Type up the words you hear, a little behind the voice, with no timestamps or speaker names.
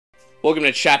Welcome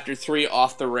to Chapter 3,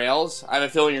 Off the Rails. I have a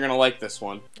feeling you're going to like this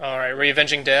one. Alright, were you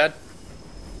avenging Dad?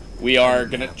 We are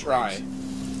going to try.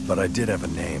 But I did have a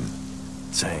name.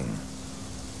 Tseng.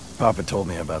 Papa told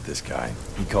me about this guy.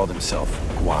 He called himself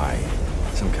Guai,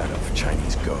 some kind of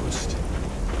Chinese ghost.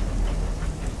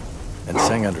 And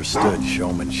Tseng understood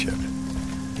showmanship.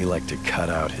 He liked to cut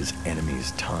out his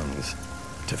enemies' tongues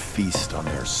to feast on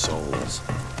their souls.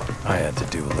 I had to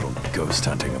do a little ghost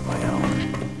hunting of my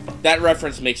own. That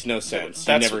reference makes no sense.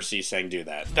 You never see Tseng do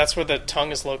that. That's where the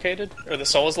tongue is located? Or the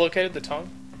soul is located, the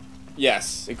tongue?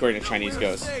 Yes, according to Chinese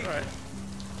ghosts. Alright.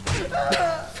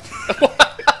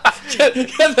 Get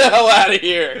the hell out of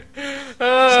here!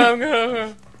 I'm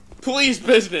gonna... Police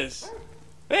business!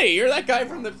 Hey, you're that guy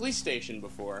from the police station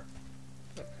before.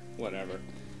 Whatever.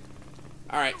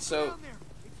 Alright, so...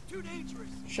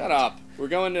 Shut up. We're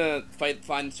going to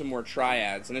find some more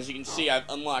triads, and as you can see, I've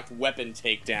unlocked weapon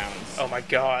takedowns. Oh my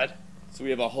god. So we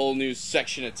have a whole new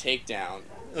section of takedown.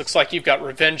 Looks like you've got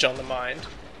revenge on the mind.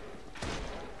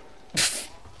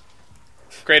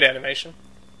 Great animation.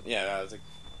 Yeah, that was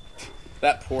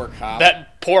that poor cop.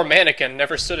 That poor mannequin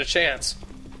never stood a chance.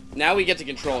 Now we get to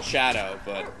control Shadow,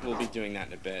 but we'll be doing that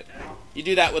in a bit. You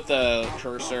do that with the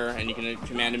cursor, and you can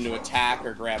command him to attack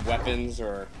or grab weapons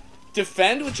or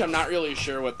defend, which I'm not really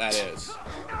sure what that is. So,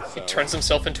 He turns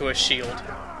himself into a shield.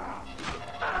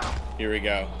 here we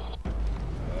go.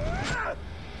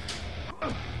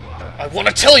 I want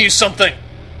to tell you something!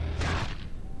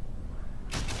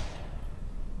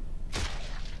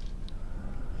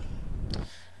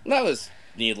 That was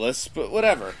needless, but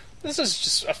whatever. This is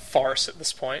just a farce at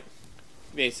this point.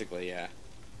 Basically, yeah.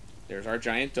 There's our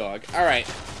giant dog. Alright.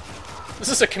 This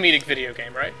is a comedic video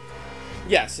game, right?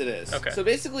 Yes, it is. Okay. So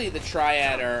basically, the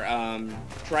triads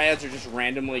are just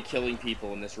randomly killing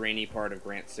people in this rainy part of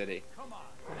Grant City.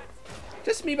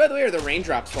 Just me, by the way, or are the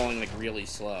raindrops falling like really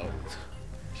slow?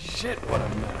 Shit, what a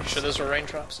mess. Sure those were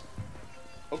raindrops?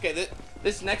 Okay,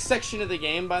 this next section of the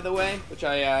game, by the way, which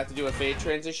I had to do a fade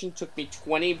transition, took me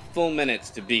 20 full minutes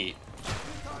to beat.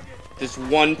 This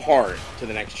one part to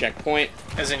the next checkpoint.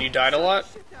 As in you died a lot?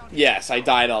 Yes, I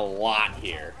died a lot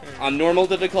here. On normal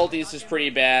difficulties, it's pretty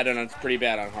bad, and it's pretty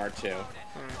bad on hard too.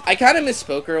 I kind of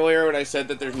misspoke earlier when I said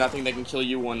that there's nothing that can kill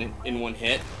you in one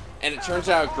hit, and it turns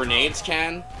out grenades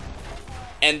can.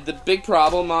 And the big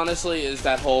problem, honestly, is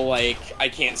that whole, like, I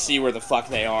can't see where the fuck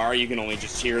they are, you can only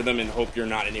just hear them and hope you're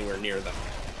not anywhere near them.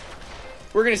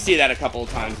 We're gonna see that a couple of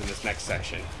times in this next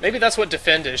section. Maybe that's what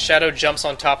defend is. Shadow jumps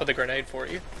on top of the grenade for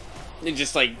you. It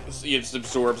just, like, it just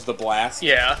absorbs the blast.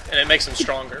 Yeah, and it makes him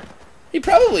stronger. He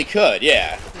probably could,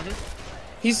 yeah.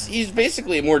 He's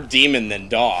basically more demon than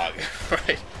dog.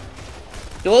 Right.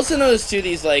 You'll also notice, too,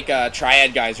 these, like,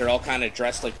 triad guys are all kind of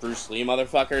dressed like Bruce Lee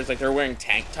motherfuckers. Like, they're wearing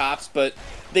tank tops, but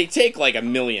they take, like,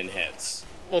 1,000,000 hits.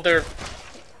 Well, they're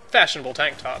fashionable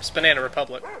tank tops. Banana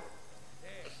Republic.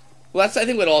 Well, that's, I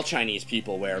think, what all Chinese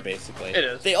people wear, basically. It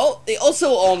is. They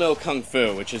also all know Kung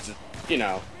Fu, which is, you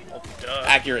know, Well, duh.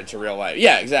 accurate to real life.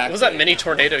 Yeah, exactly. What was that mini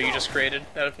tornado you just created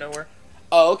out of nowhere?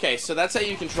 Oh, okay, so that's how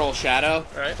you control Shadow.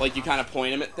 Right. Like, you kind of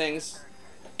point him at things.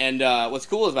 And what's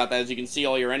cool about that is you can see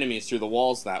all your enemies through the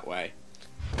walls that way.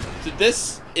 So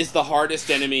this is the hardest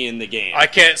enemy in the game. I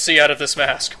can't see out of this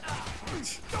mask.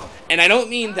 And I don't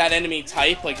mean that enemy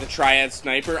type, like the Triad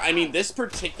Sniper. I mean this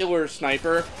particular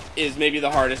sniper is maybe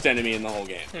the hardest enemy in the whole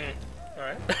game.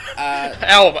 Alright.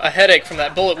 Ow, a headache from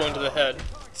that bullet wound to the head.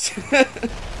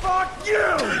 Fuck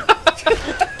you!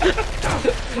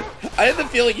 I have the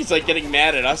feeling he's like getting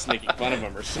mad at us making fun of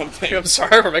him or something. I'm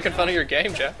sorry, we're making fun of your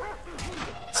game, Jack.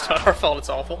 It's not our fault, it's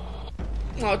awful.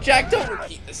 Oh, Jack, don't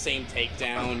repeat the same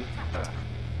takedown.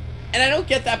 And I don't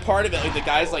get that part of it, like the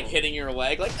guy's like hitting your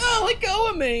leg, like, oh, let go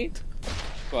of me.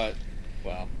 But,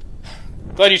 well.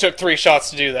 Glad you took 3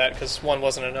 shots to do that, because 1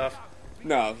 wasn't enough.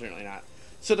 No, certainly not.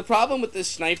 So the problem with this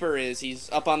sniper is he's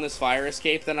up on this fire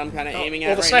escape that I'm kind of aiming at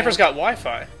Well, the right sniper's now. got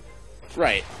Wi-Fi.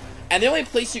 Right. And the only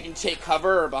place you can take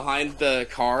cover are behind the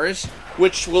cars,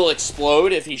 which will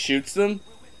explode if he shoots them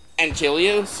and kill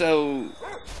you, so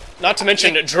Not to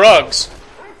mention drugs.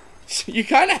 you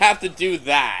kind of have to do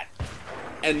that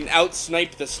and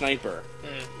out-snipe the sniper.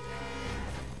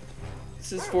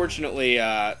 This is fortunately,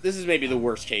 this is maybe the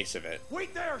worst case of it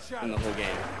Wait there, Shadow. in the whole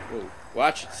game. Whoa,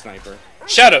 watch it, sniper.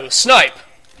 Shadow, snipe!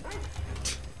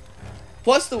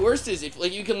 Plus, the worst is if,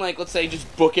 like, you can, like, let's say,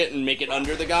 just book it and make it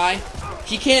under the guy.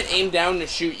 He can't aim down to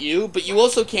shoot you, but you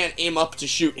also can't aim up to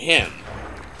shoot him.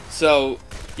 So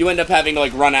you end up having to,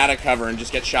 like, run out of cover and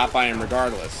just get shot by him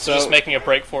regardless. So Just making a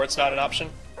break for it's not an option?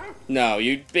 no,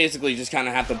 you basically just kind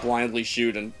of have to blindly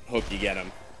shoot and hope you get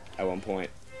him at one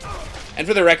point. And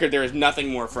for the record, there is nothing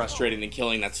more frustrating than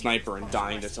killing that sniper and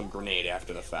dying to some grenade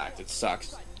after the fact. It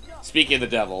sucks. Speaking of the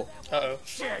devil. Uh-oh.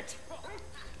 Shit.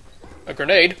 A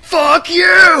grenade. Fuck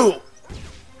you!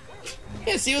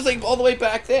 Yeah, see, he was like all the way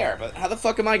back there, but how the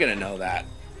fuck am I gonna know that?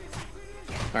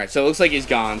 Alright, so it looks like he's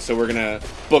gone, so we're gonna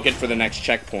book it for the next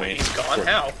checkpoint. He's gone?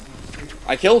 How?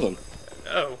 I killed him.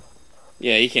 Oh.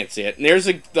 Yeah, you can't see it. And there's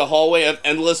the hallway of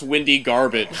endless windy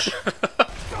garbage.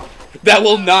 That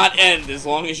will not end as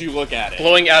long as you look at it.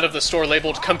 Blowing out of the store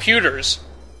labeled computers.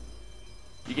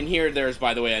 You can hear there's,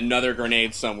 by the way, another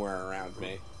grenade somewhere around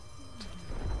me.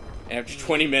 And after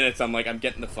 20 minutes, I'm like, I'm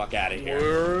getting the fuck out of here.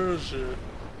 Where is it?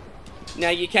 Now,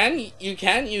 you can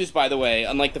use, by the way,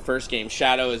 unlike the first game,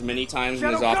 Shadow as many times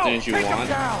and as often as you want.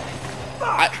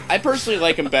 I personally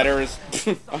like him better as...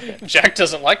 Okay. Jack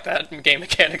doesn't like that game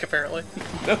mechanic, apparently.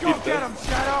 No, he Go get doesn't. him,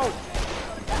 Shadow!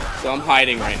 So I'm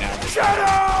hiding right now.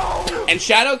 Shadow! And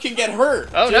Shadow can get hurt.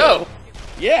 Oh, too. no.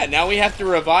 Yeah, now we have to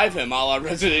revive him, a la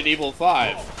Resident Evil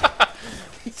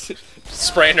 5.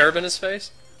 Spraying herb in his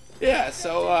face? Yeah,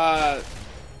 so,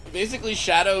 basically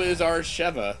Shadow is our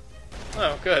Sheva.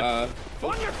 Oh, good.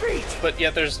 On your feet! But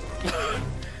yet there's...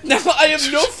 Now, I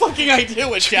have no fucking idea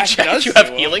what Jack does you to have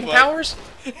him, healing but powers?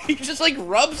 He just, like,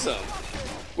 rubs him.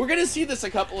 We're gonna see this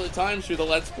a couple of times through the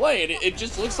Let's Play, and it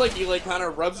just looks like he, like, kind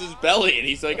of rubs his belly, and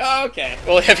he's like, oh, okay.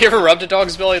 Well, have you ever rubbed a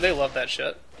dog's belly? They love that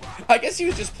shit. I guess he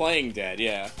was just playing dead,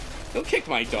 yeah. Don't kick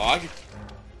my dog.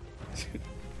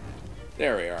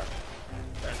 There we are.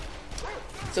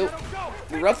 So,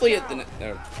 we're roughly at the...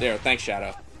 There, thanks,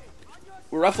 Shadow.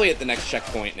 We're roughly at the next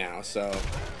checkpoint now, so...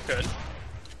 Good.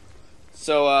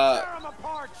 So, Tear him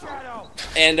apart, Shadow!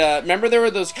 and, remember there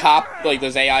were those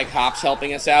those AI cops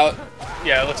helping us out?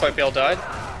 Yeah, it looks like they all died.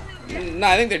 No,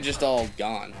 I think they're just all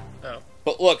gone. Oh.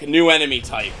 But look, new enemy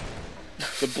type.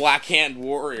 The Black Hand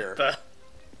Warrior.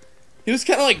 He was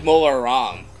kind of like Mola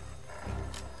Ram.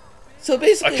 So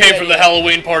basically... I came from the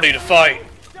Halloween party to fight.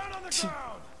 Down on the ground!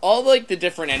 all like the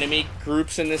different enemy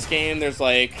groups in this game, there's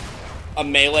like a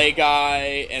melee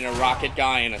guy and a rocket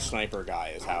guy and a sniper guy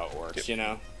is how it works, you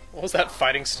know? What was that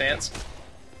fighting stance?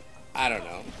 I don't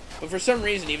know. But for some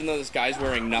reason, even though this guy's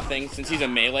wearing nothing, since he's a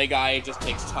melee guy, it just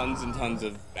takes tons and tons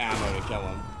of ammo to kill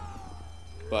him.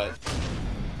 But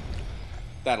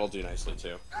that'll do nicely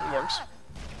too. It works.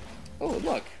 Oh,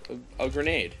 look, a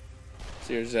grenade.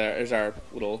 So here's our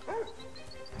little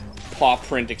paw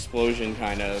print explosion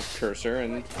kind of cursor,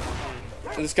 and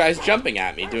this guy's jumping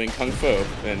at me doing kung fu,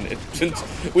 and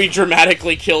we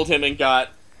dramatically killed him and got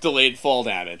delayed fall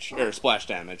damage or splash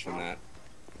damage from that.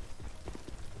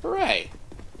 Hooray!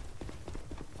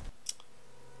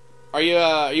 Are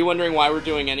you wondering why we're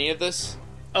doing any of this?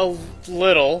 A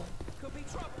little.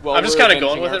 Well, I'm just we're kind of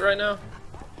going avenging with our- it right now.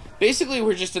 Basically,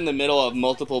 we're just in the middle of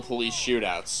multiple police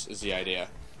shootouts, is the idea.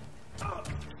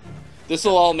 This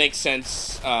will all make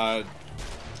sense.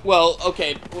 Well,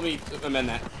 okay, let me amend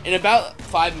that. In about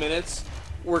 5 minutes,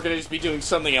 we're going to just be doing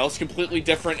something else completely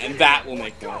different, and that will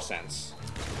make more sense.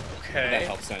 If that Okay.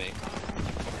 helps any.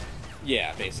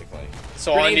 Yeah, basically.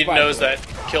 So all I Grenade need to know by is the way.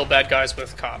 that kill bad guys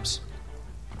with cops.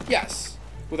 Yes,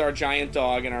 with our giant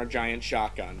dog and our giant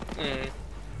shotgun.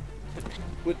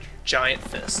 With, Giant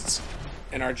fists.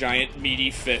 and our giant meaty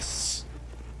fists.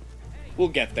 We'll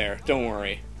get there, don't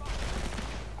worry.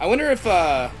 I wonder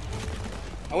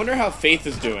how Faith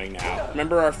is doing now.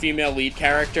 Remember our female lead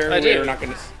character? I do. We're not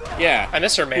gonna... Yeah. I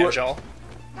miss her Manjal.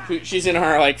 She's in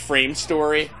our, like, frame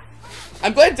story.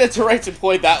 I'm glad that Tourette's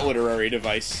employed that literary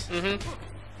device.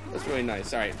 Mm-hmm. That's really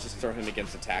nice. Alright, just throw him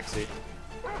against a taxi.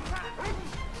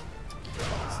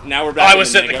 Now we're back I in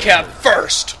was in the mega- cab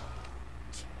first!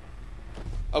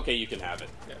 Okay, you can have it.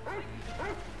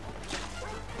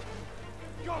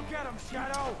 Go get him,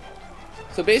 Shadow!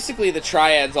 So basically, the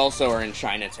triads also are in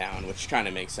Chinatown, which kind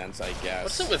of makes sense, I guess.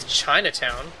 What's it with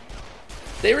Chinatown?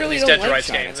 They really These don't Dead to like Rights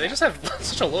Chinatown. games. They just have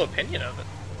such a low opinion of it.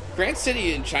 Grant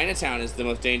City in Chinatown is the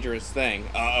most dangerous thing.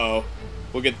 Uh-oh.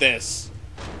 Look at this.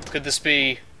 Could this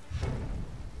be...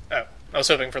 Oh, I was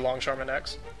hoping for Longshoreman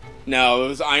X. No, it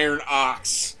was Iron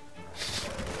Ox.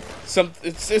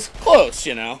 It's close,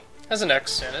 you know. Has an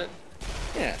X in it.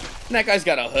 Yeah. And that guy's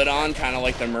got a hood on, kind of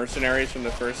like the mercenaries from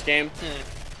the first game.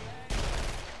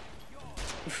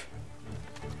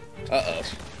 Uh-oh.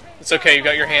 It's okay, you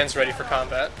got your hands ready for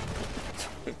combat.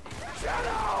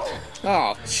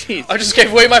 Oh, jeez. I just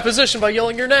gave away my position by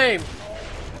yelling your name!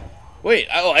 Wait,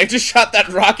 I just shot that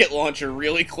rocket launcher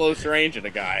really close range at a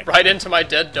guy. Right into my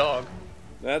dead dog.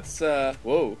 That's,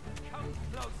 whoa.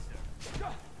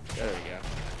 There we go.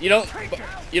 You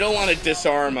don't want to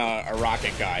disarm a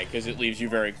rocket guy, because it leaves you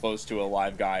very close to a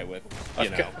live guy with, you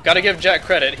know. Gotta give Jack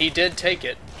credit, he did take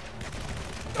it.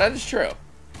 That is true.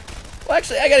 Well,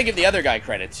 actually, I gotta give the other guy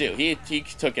credit, too. He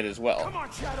took it as well. Come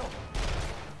on, Shadow.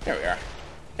 There we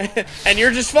are. And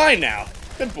you're just fine now.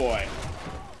 Good boy.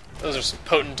 Those are some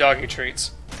potent doggy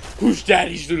treats. Who's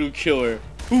Daddy's little killer?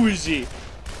 Who is he? You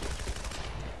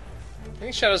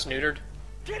think Shadow's neutered?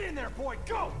 Get in there, boy.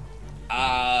 Go.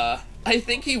 I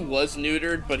think he was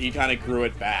neutered, but he kind of grew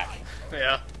it back.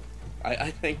 Yeah.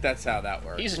 I think that's how that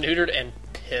works. He's neutered and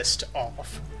pissed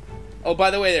off. Oh,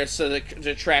 by the way, there's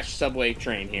the trash subway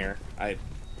train here.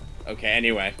 Okay,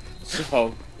 anyway.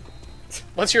 So,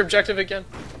 What's your objective again?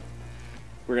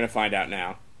 we're gonna find out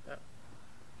now.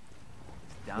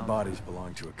 The bodies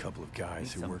belonged to a couple of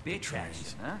guys who worked the big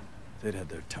trains. action, huh? They'd had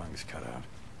their tongues cut out.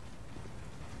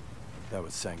 That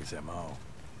was Seng's M.O.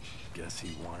 Guess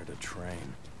he wanted a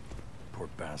train. Poor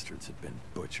bastards had been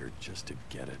butchered just to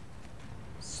get it.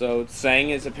 So, Sang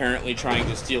is apparently trying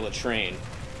to steal a train.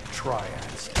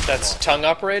 Triads. That's tongue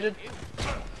operated?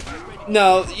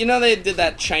 No, you know they did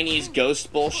that Chinese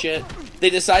ghost bullshit? They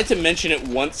decide to mention it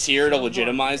once here to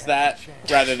legitimize that,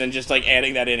 rather than just, like,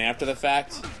 adding that in after the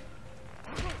fact.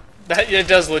 That it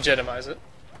does legitimize it.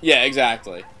 Yeah,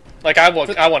 exactly. Like I want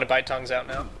to bite tongues out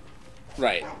now.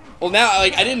 Right. Well, now,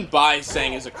 like, I didn't buy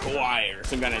Sang as a kawaii or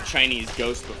some kind of Chinese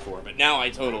ghost before, but now I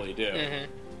totally do.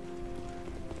 Mm-hmm.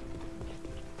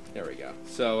 There we go.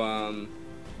 So,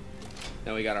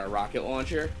 now we got our rocket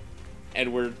launcher,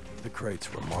 and we're... The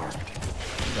crates were marked.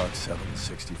 Dock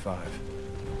 765.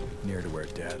 Near to where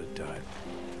Dad had died.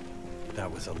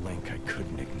 That was a link I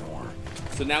couldn't ignore.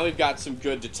 So now we've got some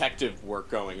good detective work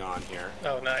going on here.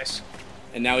 Oh, nice.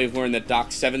 And now we've learned that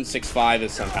Dock 765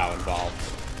 is somehow involved.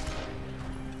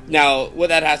 Now, what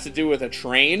that has to do with a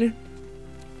train?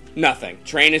 Nothing.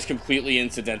 Train is completely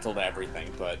incidental to everything,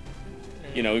 but,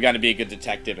 you know, we got to be a good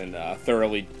detective and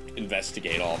thoroughly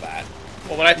investigate all that.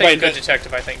 Well, when I think Right, good but-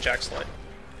 detective, I think Jack Slate.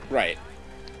 Right.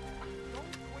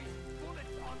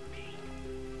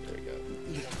 There we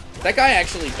go. That guy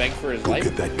actually begged for his Go life.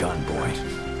 get that gun, boy.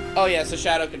 Oh yeah, so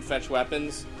Shadow can fetch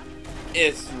weapons.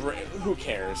 Who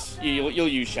cares? You'll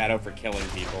use Shadow for killing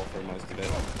people for most of it.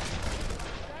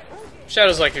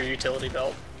 Shadow's like your utility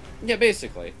belt. Yeah,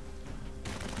 basically.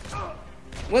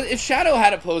 Well, if Shadow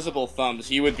had opposable thumbs,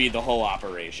 he would be the whole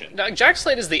operation. Now, Jack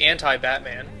Slate is the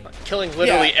anti-Batman, killing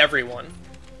literally Yeah. everyone.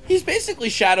 He's basically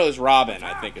Shadow's Robin,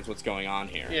 I think, is what's going on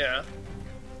here. Yeah.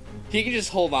 He can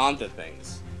just hold on to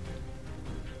things.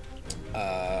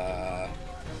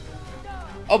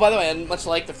 Oh, by the way, and much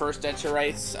like the first Dead to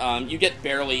Rights, you get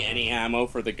barely any ammo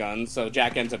for the guns, so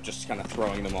Jack ends up just kind of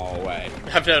throwing them all away.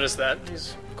 I've noticed that.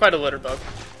 He's quite a litter bug.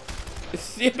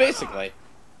 Yeah, basically.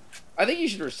 I think you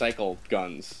should recycle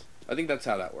guns. I think that's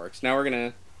how that works. Now we're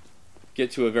gonna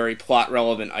get to a very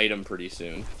plot-relevant item pretty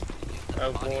soon.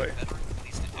 Oh boy.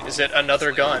 Is it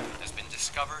another gun? Has been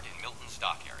discovered in Milton's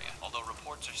dock area. Although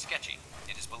reports are sketchy,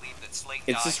 it is believed that Slate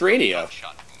It's died this from radio.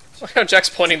 gunshot wounds. Look how Jack's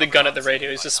pointing the gun at the radio.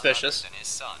 He's suspicious. And his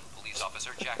son, police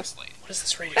officer Jack Slate. What does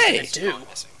this radio Hey! even do?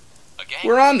 Missing. A gang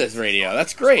We're on this radio.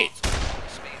 That's great.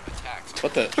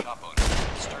 What the-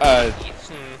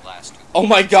 Oh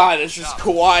my god, it's just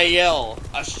Kawaii Yell,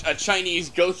 a Chinese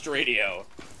ghost radio.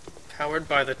 Powered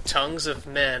by the tongues of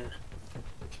men.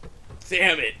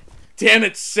 Damn it. Damn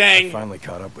it, I Sang. finally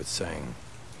caught up with Seng.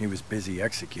 He was busy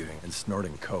executing and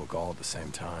snorting coke all at the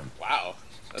same time. Wow,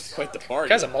 that's quite the party.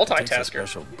 Guy's a It takes a multitasker.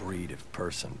 special breed of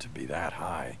person to be that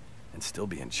high and still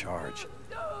be in charge.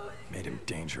 Made him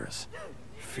dangerous,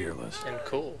 fearless. And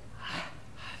cool.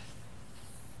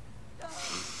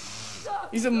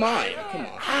 He's a mime, come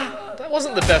on. That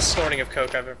wasn't the best snorting of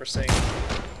coke I've ever seen.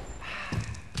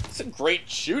 It's a great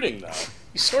shooting, though.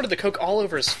 He snorted the coke all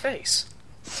over his face.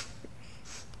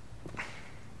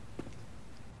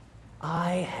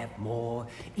 I have more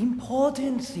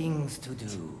important things to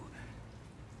do.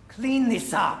 Clean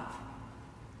this up.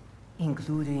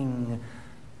 Including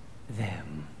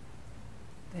them.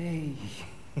 They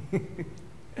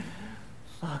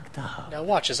fucked up. Now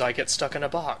watch as I get stuck in a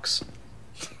box.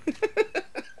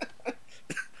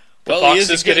 Well, Box he is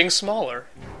is getting smaller.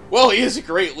 Well, he is a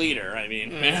great leader. I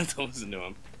mean, man, I have to listen to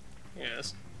him.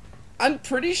 Yes. I'm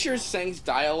pretty sure Seng's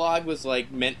dialogue was,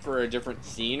 like, meant for a different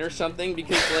scene or something,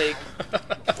 because,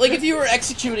 like, if you were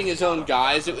executing his own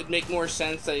guys, it would make more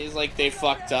sense that he's like, they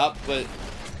fucked up, but,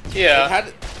 Yeah.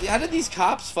 like, how did these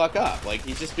cops fuck up? Like,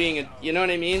 he's just being you know what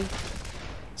I mean?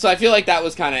 So I feel like that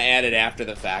was kind of added after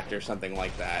the fact or something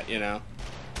like that, you know?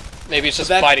 Maybe it's just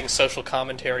that- biting social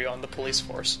commentary on the police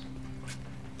force.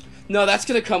 No, that's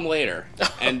gonna come later,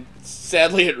 and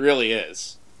sadly it really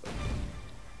is.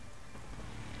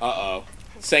 Uh-oh.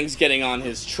 Seng's getting on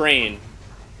his train.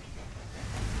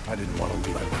 I didn't want to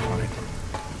leave it behind.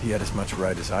 He had as much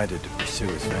right as I did to pursue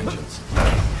his vengeance.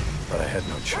 But I had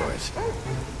no choice.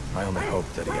 I only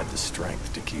hoped that he had the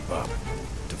strength to keep up,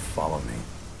 to follow me.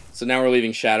 So now we're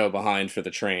leaving Shadow behind for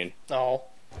the train. Oh.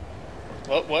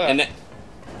 What?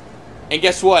 And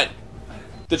guess what?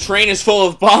 The train is full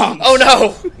of bombs. Oh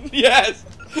no! Yes!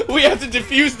 We have to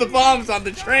defuse the bombs on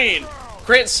the train.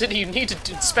 Grant City, you need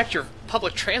to inspect your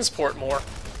public transport more.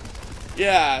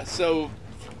 Yeah, so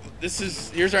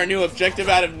here's our new objective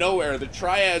out of nowhere. The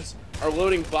Triads are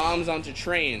loading bombs onto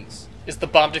trains. Is the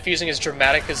bomb defusing as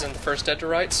dramatic as in the first Dead to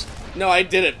Rights? No, I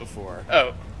did it before.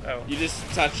 Oh. You just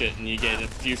touch it and you get a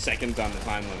few seconds on the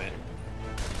time limit.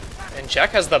 And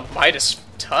Jack has the Midas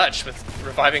touch with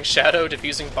reviving Shadow,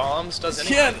 defusing bombs, doesn't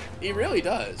he? Yeah, he really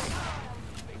does.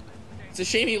 It's a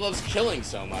shame he loves killing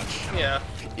so much. Yeah.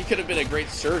 He could have been a great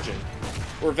surgeon.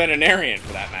 Or veterinarian,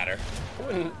 for that matter. I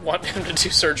wouldn't want him to do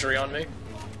surgery on me.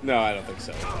 No, I don't think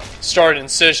so. Start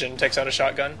incision, takes out a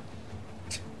shotgun.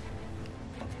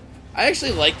 I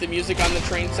actually like the music on the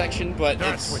train section, but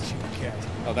That's what you get.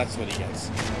 Oh, that's what he gets.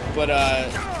 But,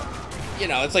 you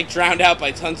know, it's like drowned out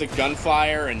by tons of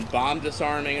gunfire and bomb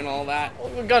disarming and all that.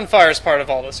 Well, gunfire is part of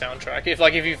all the soundtrack. If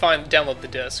you download the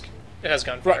disc, it has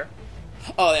gunfire.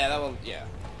 Oh, yeah, that one, yeah.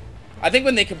 I think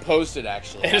when they composed it,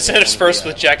 actually. And it's interspersed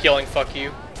with Jack yelling, "Fuck you."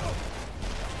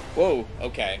 Whoa,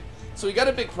 okay. So we got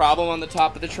a big problem on the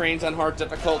top of the trains on hard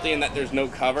difficulty in that there's no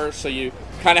cover, so you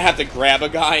kind of have to grab a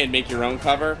guy and make your own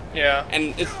cover. Yeah.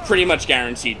 And it's pretty much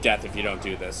guaranteed death if you don't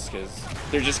do this, because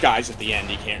they're just guys at the end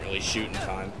you can't really shoot in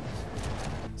time.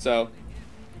 So,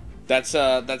 that's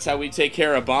how we take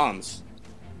care of bombs.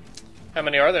 How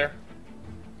many are there?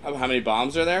 How many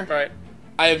bombs are there? Right.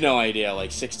 I have no idea,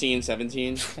 like 16,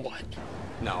 17? What?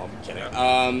 No, I'm kidding.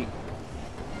 I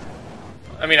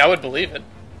mean, I would believe it.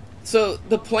 So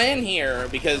the plan here,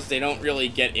 because they don't really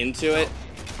get into it,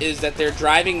 is that they're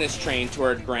driving this train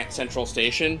toward Grant Central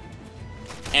Station,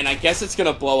 and I guess it's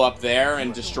gonna blow up there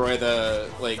and destroy the,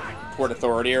 like, Port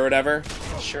Authority or whatever.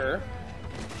 Sure.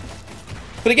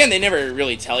 But again, they never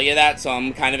really tell you that, so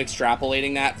I'm kind of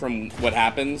extrapolating that from what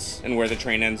happens and where the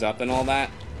train ends up and all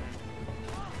that.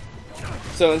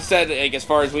 So instead, like, as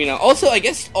far as we know... Also, I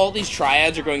guess all these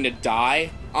Triads are going to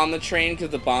die on the train because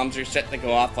the bombs are set to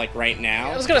go off, like, right now.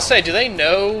 I was gonna say, do they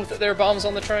know that there are bombs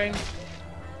on the train?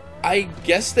 I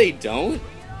guess they don't.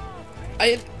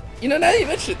 You know, now that you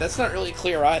mention it, that's not really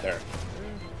clear either.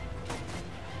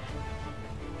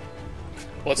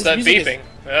 What's This that music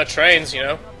beeping? Trains, you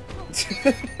know.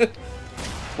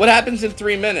 What happens in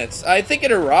 3 minutes? I think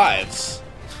it arrives.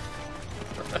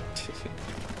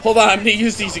 Hold on, I'm gonna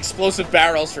use these explosive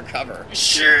barrels for cover.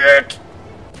 Shit!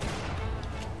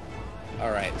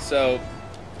 Alright, so...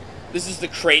 This is the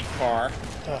crate car.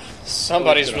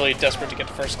 Somebody's really desperate to get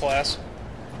to first class.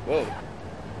 Whoa.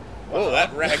 Whoa,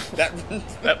 that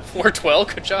That worked well,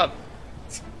 good job.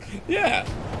 Yeah.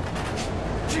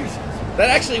 Jesus. That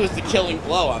actually was the killing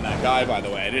blow on that guy, by the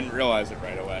way. I didn't realize it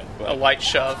right away. But... A light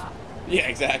shove. Yeah,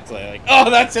 exactly. Like, oh,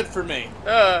 that's it for me.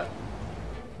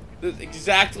 That's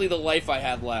exactly the life I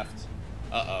had left.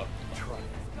 Uh-oh.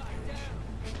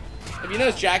 Have you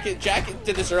noticed Jack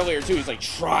did this earlier, too. He's like,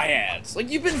 Triads. Like,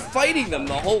 you've been fighting them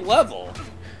the whole level.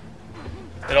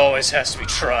 It always has to be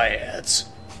Triads.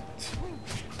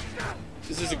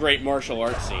 This is a great martial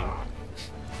arts scene.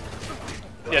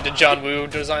 Yeah, did John Woo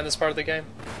design this part of the game?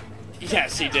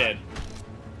 Yes, he did.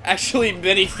 Actually,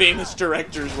 many famous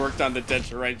directors worked on the Dead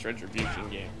to Rights Retribution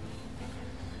game.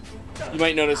 You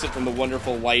might notice it from the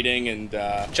wonderful lighting and,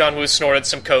 John Woo snorted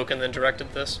some coke and then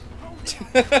directed this.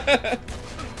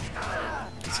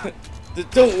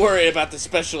 Don't worry about the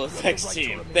special effects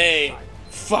team. They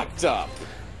fucked up.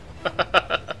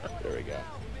 There we go.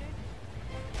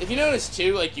 If you notice,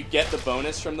 too, like, you get the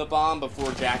bonus from the bomb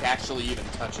before Jack actually even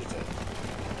touches it.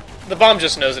 The bomb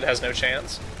just knows it has no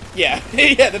chance. Yeah,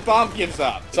 yeah, the bomb gives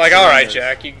up. It's like, alright,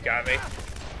 Jack, you got me.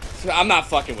 I'm not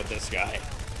fucking with this guy.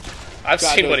 I've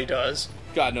God seen knows, what he does.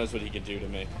 God knows what he can do to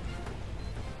me.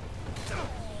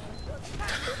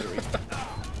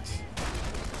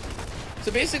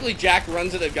 So basically, Jack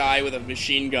runs at a guy with a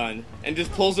machine gun and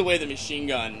just pulls away the machine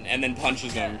gun and then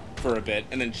punches him for a bit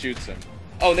and then shoots him.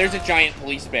 Oh, there's a giant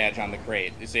police badge on the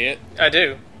crate. You see it? I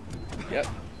do. Yep.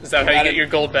 Is that how you get your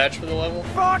gold badge for the level?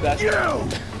 Fuck you!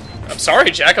 I'm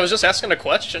sorry, Jack. I was just asking a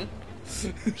question.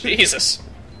 Jesus.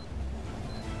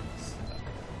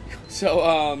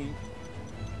 So,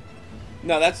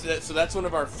 no, that's one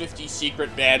of our 50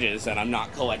 secret badges that I'm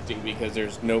not collecting because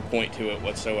there's no point to it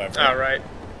whatsoever. Alright.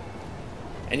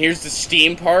 And here's the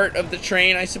steam part of the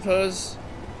train, I suppose.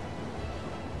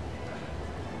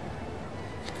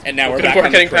 And now we're back on the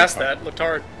getting train past part. that. Looked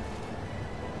hard.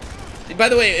 By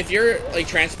the way, if you're like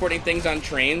transporting things on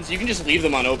trains, you can just leave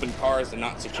them on open cars and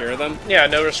not secure them. Yeah,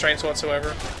 no restraints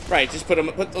whatsoever. Right, just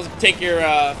take your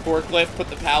forklift, put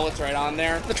the pallets right on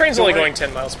there. The train's only going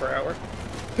 10 miles per hour.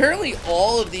 Apparently,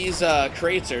 all of these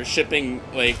crates are shipping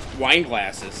like wine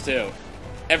glasses too.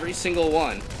 Every single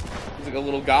one. It's like a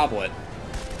little goblet.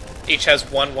 Each has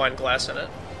one wine glass in it.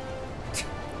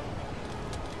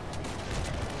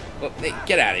 Well, hey,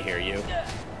 get out of here, you.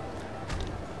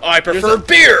 I prefer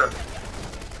beer!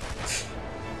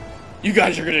 You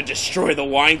guys are gonna destroy the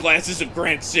wine glasses of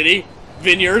Grant City?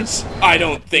 Vineyards? I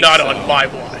don't think Not so. on my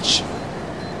watch.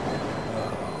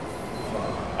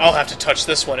 I'll have to touch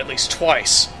this one at least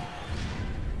twice.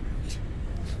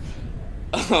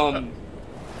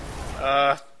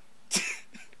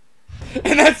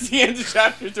 And that's the end of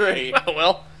chapter 3. Oh,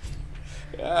 well.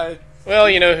 Uh, Well,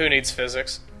 you know who needs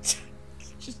physics.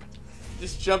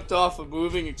 just jumped off a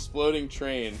moving, exploding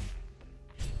train.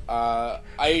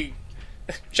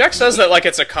 Jack says that like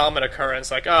it's a common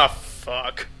occurrence, like, oh,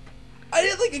 fuck. I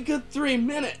did like a good 3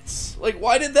 minutes. Like,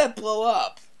 why did that blow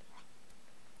up?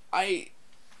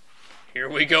 Here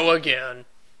we go again.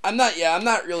 I'm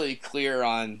not really clear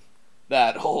on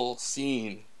that whole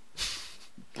scene.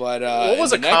 But, What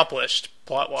was accomplished,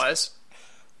 plot-wise?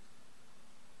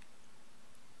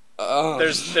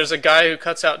 There's a guy who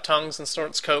cuts out tongues and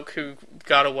snorts coke who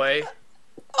got away.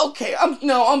 Okay,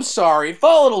 I'm sorry.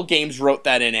 Volatile Games wrote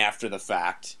that in after the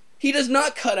fact. He does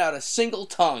not cut out a single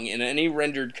tongue in any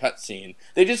rendered cutscene.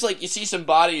 They just, like, you see some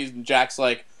bodies and Jack's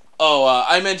like, oh,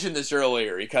 I mentioned this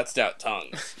earlier, he cuts out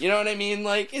tongues. You know what I mean?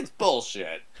 Like, it's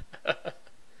bullshit.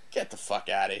 Get the fuck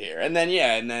out of here. And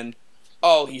then,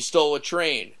 oh, he stole a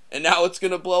train, and now it's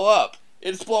gonna blow up.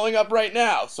 It's blowing up right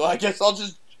now, so I guess I'll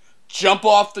just jump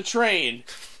off the train.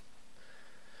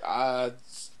 Job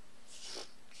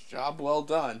well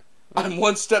done. I'm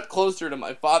one step closer to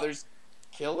my father's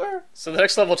killer? So the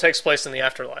next level takes place in the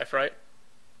afterlife, right?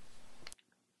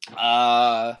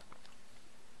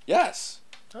 Yes.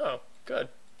 Oh, good.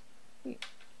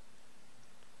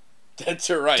 Dead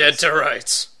to rights. Dead to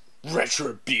rights.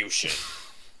 Retribution.